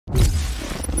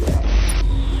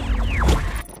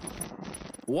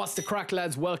What's the crack,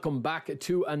 lads? Welcome back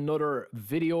to another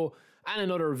video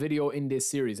in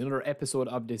this series, another episode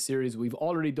of this series. We've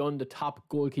already done the top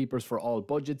goalkeepers for all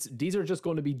budgets. These are just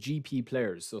going to be GP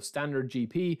players, so standard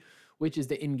GP, which is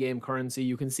the in-game currency.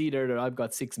 You can see there that I've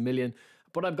got 6 million,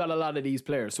 but I've got a lot of these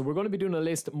players. So we're going to be doing a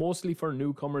list mostly for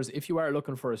newcomers. If you are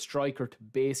looking for a striker to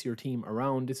base your team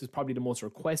around, this is probably the most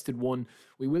requested one.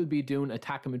 We will be doing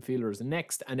attacking midfielders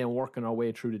next and then working our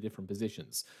way through the different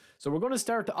positions. So we're going to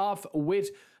start off with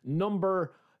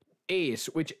number 8,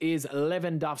 which is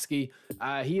Lewandowski.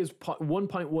 He is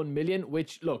 1.1 million,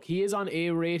 which, look, he is on A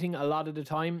rating a lot of the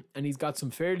time, and he's got some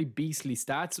fairly beastly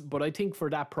stats, but I think for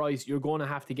that price, you're going to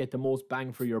have to get the most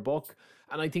bang for your buck,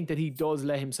 and I think that he does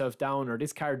let himself down, or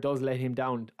this card does let him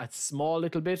down a small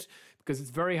little bit, because it's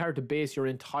very hard to base your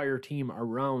entire team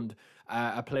around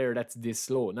a player that's this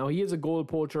slow. Now, he is a goal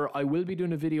poacher. I will be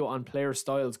doing a video on player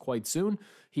styles quite soon.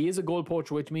 He is a goal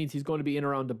poacher, which means he's going to be in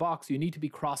around the box. You need to be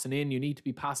crossing in. You need to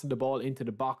be passing the ball into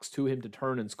the box to him to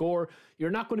turn and score. You're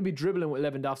not going to be dribbling with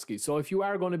Lewandowski. So if you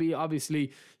are going to be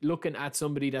obviously looking at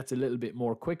somebody that's a little bit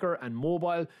more quicker and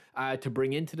mobile to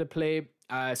bring into the play,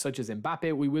 such as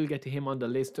Mbappe, we will get to him on the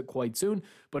list quite soon.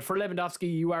 But for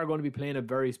Lewandowski, you are going to be playing a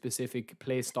very specific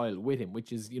play style with him,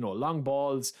 which is, you know, long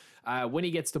balls. When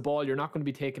he gets the ball, you're not going to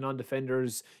be taking on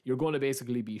defenders. You're going to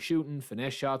basically be shooting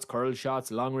finesse shots, curl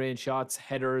shots, long range shots,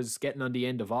 headers, getting on the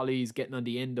end of volleys, getting on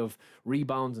the end of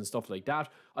rebounds and stuff like that.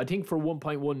 I think for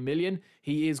 1.1 million,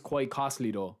 he is quite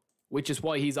costly though, which is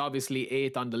why he's obviously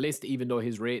 8th on the list, even though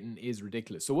his rating is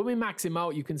ridiculous. So when we max him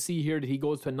out, you can see here that he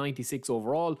goes to a 96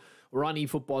 overall. We're on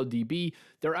eFootball DB.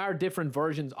 There are different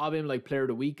versions of him, like Player of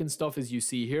the Week and stuff, as you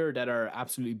see here, that are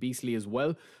absolutely beastly as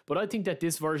well. But I think that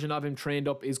this version of him trained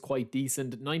up is quite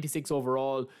decent. 96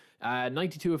 overall,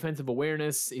 92 offensive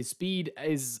awareness. His speed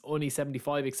is only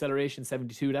 75, acceleration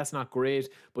 72. That's not great,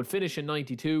 but finish in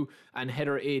 92 and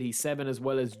header 87, as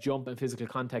well as jump and physical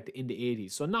contact in the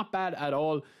 80s. So not bad at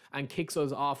all, and kicks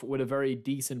us off with a very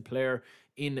decent player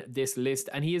in this list,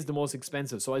 and he is the most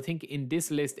expensive. So I think in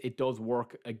this list, it does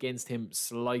work against him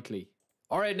slightly.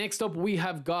 All right, next up, we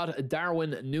have got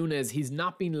Darwin Núñez. He's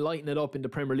not been lighting it up in the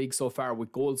Premier League so far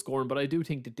with goal scoring, but I do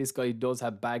think that this guy does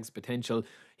have bags potential.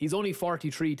 He's only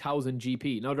 43,000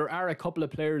 GP. Now, there are a couple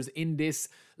of players in this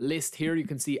list here. You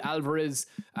can see Alvarez,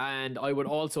 and I would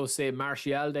also say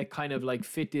Martial. They kind of like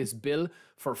fit this bill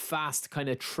for fast, kind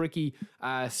of tricky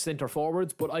centre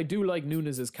forwards. But I do like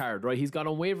Núñez's card, right? He's got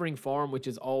unwavering form, which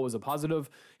is always a positive.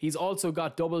 He's also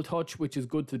got double touch, which is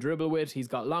good to dribble with. He's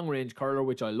got long range curler,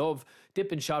 which I love.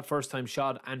 Dip and shot, first time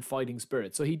shot, and fighting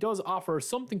spirit. So he does offer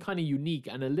something kind of unique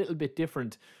and a little bit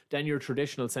different than your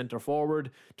traditional centre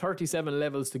forward. 37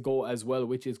 levels to go as well,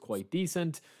 which is quite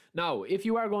decent. Now, if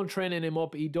you are going training him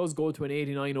up, he does go to an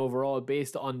 89 overall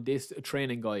based on this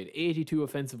training guide. 82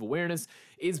 offensive awareness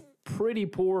is pretty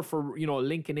poor for, you know,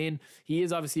 linking in. He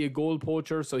is obviously a goal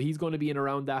poacher, so he's going to be in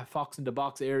around that fox in the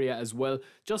box area as well,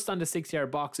 just on the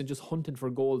 6-yard box and just hunting for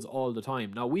goals all the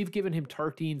time. Now, we've given him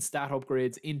 13 stat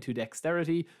upgrades into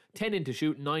dexterity, 10 into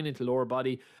shooting, 9 into lower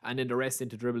body, and then the rest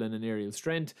into dribbling and aerial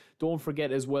strength. Don't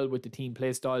forget as well, with the team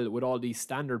play style, with all these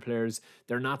standard players,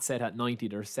 they're not set at 90,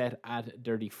 they're set at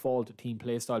their default team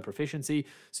play style proficiency,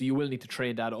 so you will need to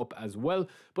train that up as well.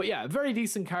 But yeah, very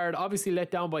decent card, obviously let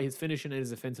down by his finishing and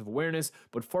his offensive awareness,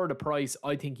 but for the price,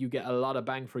 I think you get a lot of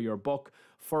bang for your buck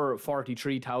for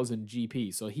 43,000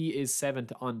 GP. So he is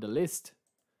 7th on the list.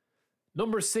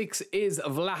 Number 6 is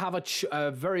Vlahovic, a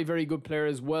very, very good player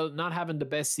as well. Not having the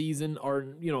best season, or,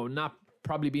 you know, not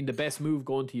probably being the best move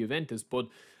going to Juventus, but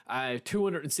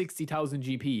 260,000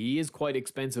 GP. He is quite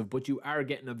expensive, but you are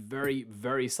getting a very,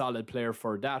 very solid player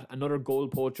for that. Another goal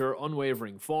poacher,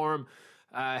 unwavering form.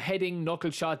 Heading,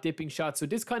 knuckle shot, dipping shot. So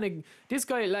this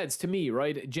guy, lads, to me,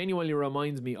 right, genuinely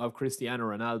reminds me of Cristiano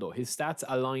Ronaldo. His stats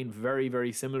align very,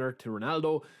 very similar to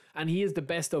Ronaldo, and he is the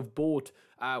best of both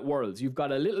worlds. You've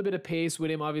got a little bit of pace with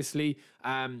him, obviously.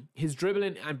 His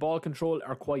dribbling and ball control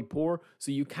are quite poor,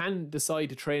 so you can decide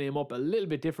to train him up a little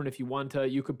bit different if you want to.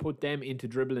 You could put them into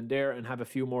dribbling there and have a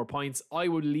few more points. I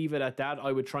would leave it at that.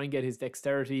 I would try and get his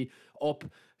dexterity up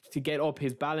to get up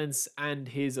his balance and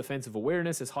his offensive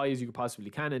awareness as high as you possibly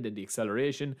can, and then the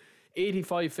acceleration.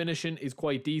 85 finishing is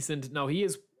quite decent. Now, he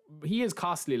is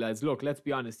costly, lads. Look, let's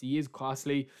be honest, he is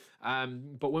costly.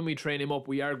 But when we train him up,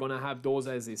 we are going to have those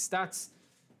as his stats.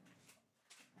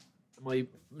 My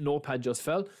notepad just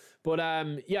fell. But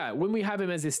yeah, when we have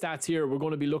him as his stats here, we're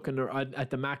going to be looking at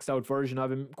the maxed out version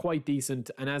of him. Quite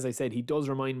decent. And as I said, he does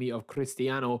remind me of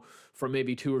Cristiano from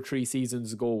maybe 2 or 3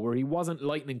 seasons ago, where he wasn't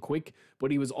lightning quick, but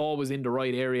he was always in the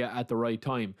right area at the right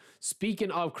time.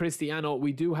 Speaking of Cristiano,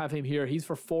 we do have him here. He's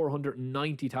for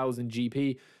 490,000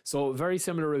 GP. So very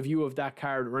similar review of that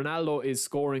card. Ronaldo is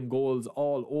scoring goals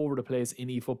all over the place in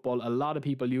eFootball. A lot of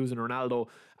people using Ronaldo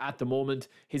at the moment.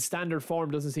 His standard form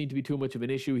doesn't seem to be too much of an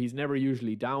issue. He's never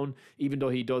usually down, even though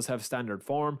he does have standard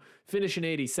form. Finishing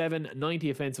 87, 90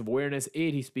 offensive awareness,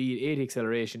 80 speed, 80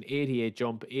 acceleration, 88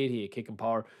 jump, 88 kicking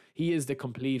power. He is the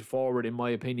complete forward in my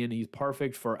opinion. He's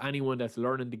perfect for anyone that's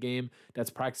learning the game, that's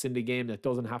practicing the game, that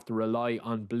doesn't have to rely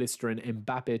on blistering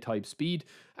Mbappe type speed.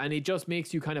 And it just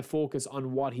makes you kind of focus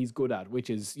on what he's good at, which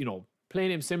is, you know,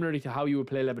 playing him similarly to how you would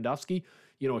play Lewandowski,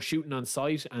 you know, shooting on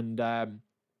sight and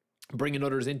bringing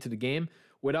others into the game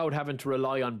without having to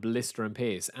rely on blister and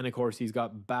pace. And of course, he's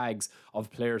got bags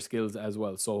of player skills as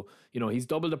well. So, you know, he's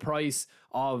double the price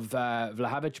of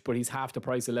Vlahovic, but he's half the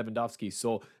price of Lewandowski.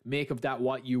 So make of that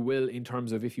what you will in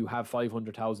terms of if you have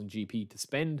 500,000 GP to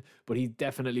spend, but he's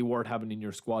definitely worth having in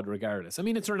your squad regardless. I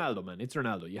mean, it's Ronaldo, man. It's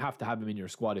Ronaldo. You have to have him in your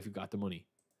squad if you've got the money.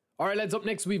 All right, lads, up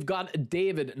next, we've got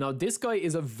David. Now, this guy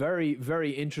is a very,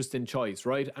 very interesting choice,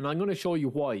 right? And I'm going to show you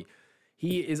why.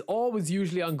 He is always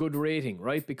usually on good rating,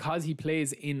 right? Because he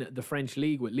plays in the French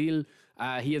league with Lille.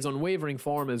 He has unwavering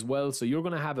form as well. So you're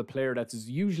going to have a player that's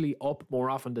usually up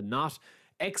more often than not.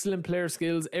 Excellent player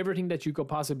skills, everything that you could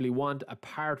possibly want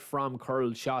apart from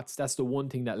curled shots. That's the one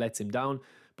thing that lets him down.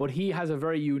 But he has a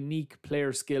very unique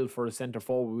player skill for a centre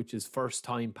forward, which is first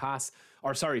time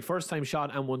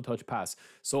shot and one touch pass.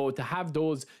 So to have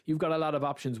those, you've got a lot of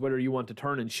options, whether you want to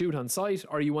turn and shoot on sight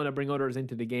or you want to bring others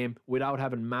into the game without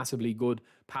having massively good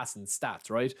passing stats,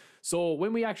 right? So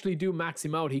when we actually do max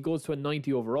him out, he goes to a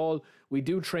 90 overall. We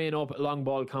do train up a long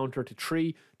ball counter to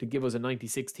 3 to give us a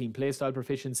 96 team playstyle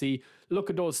proficiency. Look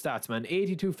at those stats, man.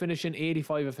 82 finishing,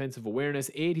 85 offensive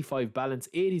awareness, 85 balance,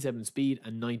 87 speed,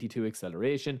 and 92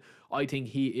 acceleration. I think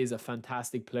he is a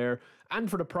fantastic player. And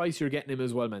for the price you're getting him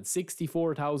as well, man.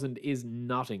 64,000 is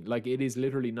nothing. Like, it is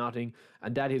literally nothing.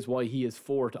 And that is why he is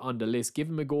 4th on the list. Give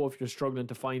him a go if you're struggling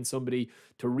to find somebody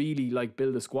to really like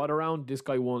build a squad around. This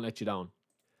guy won't let you down.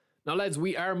 Now, lads,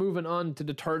 we are moving on to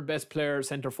the 3rd best player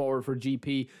centre forward for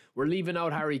GP. We're leaving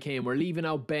out Harry Kane. We're leaving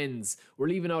out Benz. We're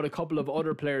leaving out a couple of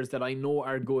other players that I know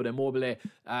are good. Immobile.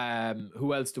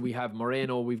 Who else do we have?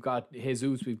 Moreno. We've got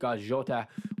Jesus. We've got Jota.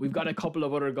 We've got a couple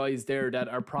of other guys there that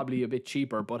are probably a bit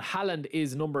cheaper. But Haaland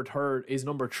is number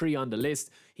 3 on the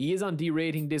list. He is on D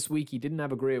rating this week. He didn't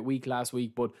have a great week last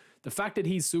week, but the fact that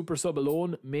he's super sub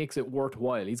alone makes it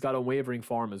worthwhile. He's got unwavering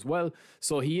form as well.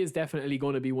 So he is definitely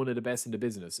going to be one of the best in the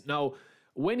business. Now,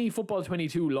 when eFootball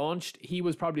 22 launched, he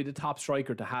was probably the top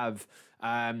striker to have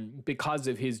because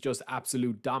of his just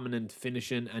absolute dominant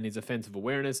finishing and his offensive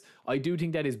awareness. I do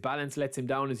think that his balance lets him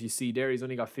down, as you see there. He's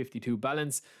only got 52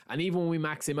 balance. And even when we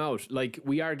max him out, like,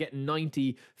 we are getting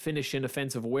 90 finishing,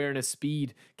 offensive awareness,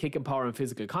 speed, kicking power, and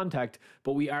physical contact,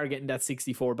 but we are getting that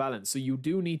 64 balance. So you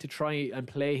do need to try and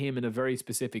play him in a very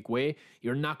specific way.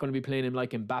 You're not going to be playing him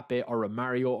like Mbappe or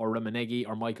Romario or Remanegui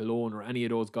or Michael Owen or any of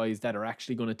those guys that are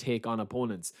actually going to take on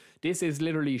opponents. This is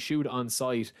literally shoot on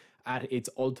sight at its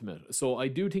ultimate. So I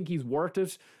do think he's worth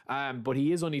it, but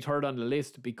he is only 3rd on the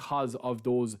list because of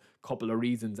those couple of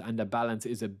reasons, and the balance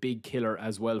is a big killer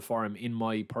as well for him, in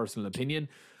my personal opinion.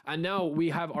 And now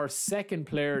we have our second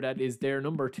player that is their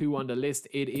number 2 on the list.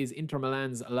 It is Inter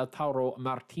Milan's Lautaro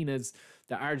Martinez,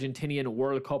 the Argentinian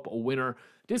World Cup winner.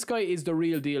 This guy is the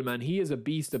real deal, man. He is a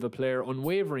beast of a player,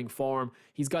 unwavering form.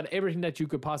 He's got everything that you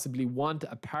could possibly want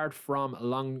apart from a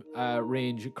long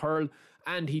range curl.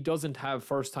 And he doesn't have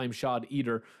first time shot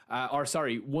either.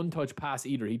 One touch pass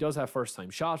either. He does have first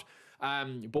time shot.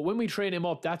 But when we train him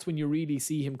up, that's when you really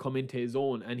see him come into his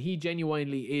own. And he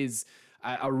genuinely is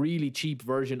a really cheap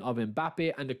version of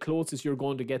Mbappe, and the closest you're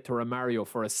going to get to Romario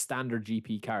for a standard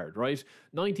GP card, right?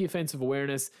 90 offensive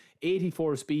awareness,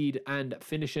 84 speed and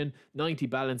finishing, 90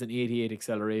 balance and 88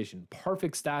 acceleration.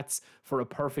 Perfect stats for a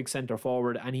perfect centre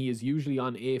forward, and he is usually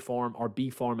on A form or B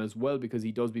form as well, because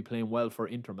he does be playing well for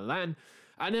Inter Milan.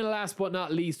 And then last but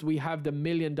not least, we have the $1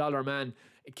 million man,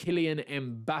 Kylian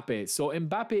Mbappe. So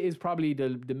Mbappe is probably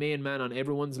the main man on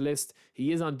everyone's list.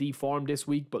 He is on D form this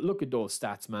week, but look at those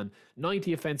stats, man.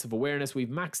 90 offensive awareness. We've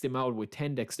maxed him out with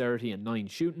 10 dexterity and 9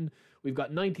 shooting. We've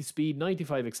got 90 speed,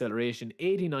 95 acceleration,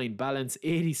 89 balance,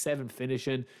 87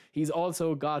 finishing. He's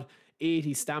also got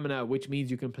 80 stamina, which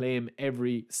means you can play him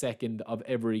every second of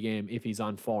every game if he's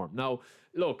on form. Now,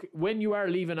 look, when you are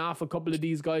leaving off a couple of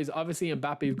these guys, obviously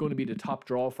Mbappe is going to be the top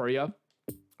draw for you.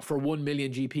 for 1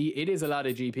 million GP. It is a lot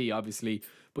of GP, obviously,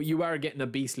 but you are getting a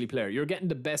beastly player. You're getting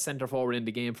the best centre forward in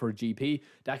the game for GP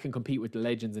that can compete with the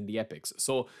legends and the epics.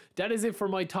 So that is it for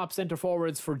my top centre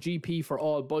forwards for GP for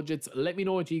all budgets. Let me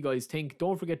know what you guys think.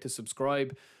 Don't forget to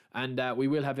subscribe, and we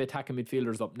will have attacking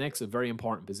midfielders up next, a very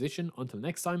important position. Until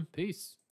next time, peace.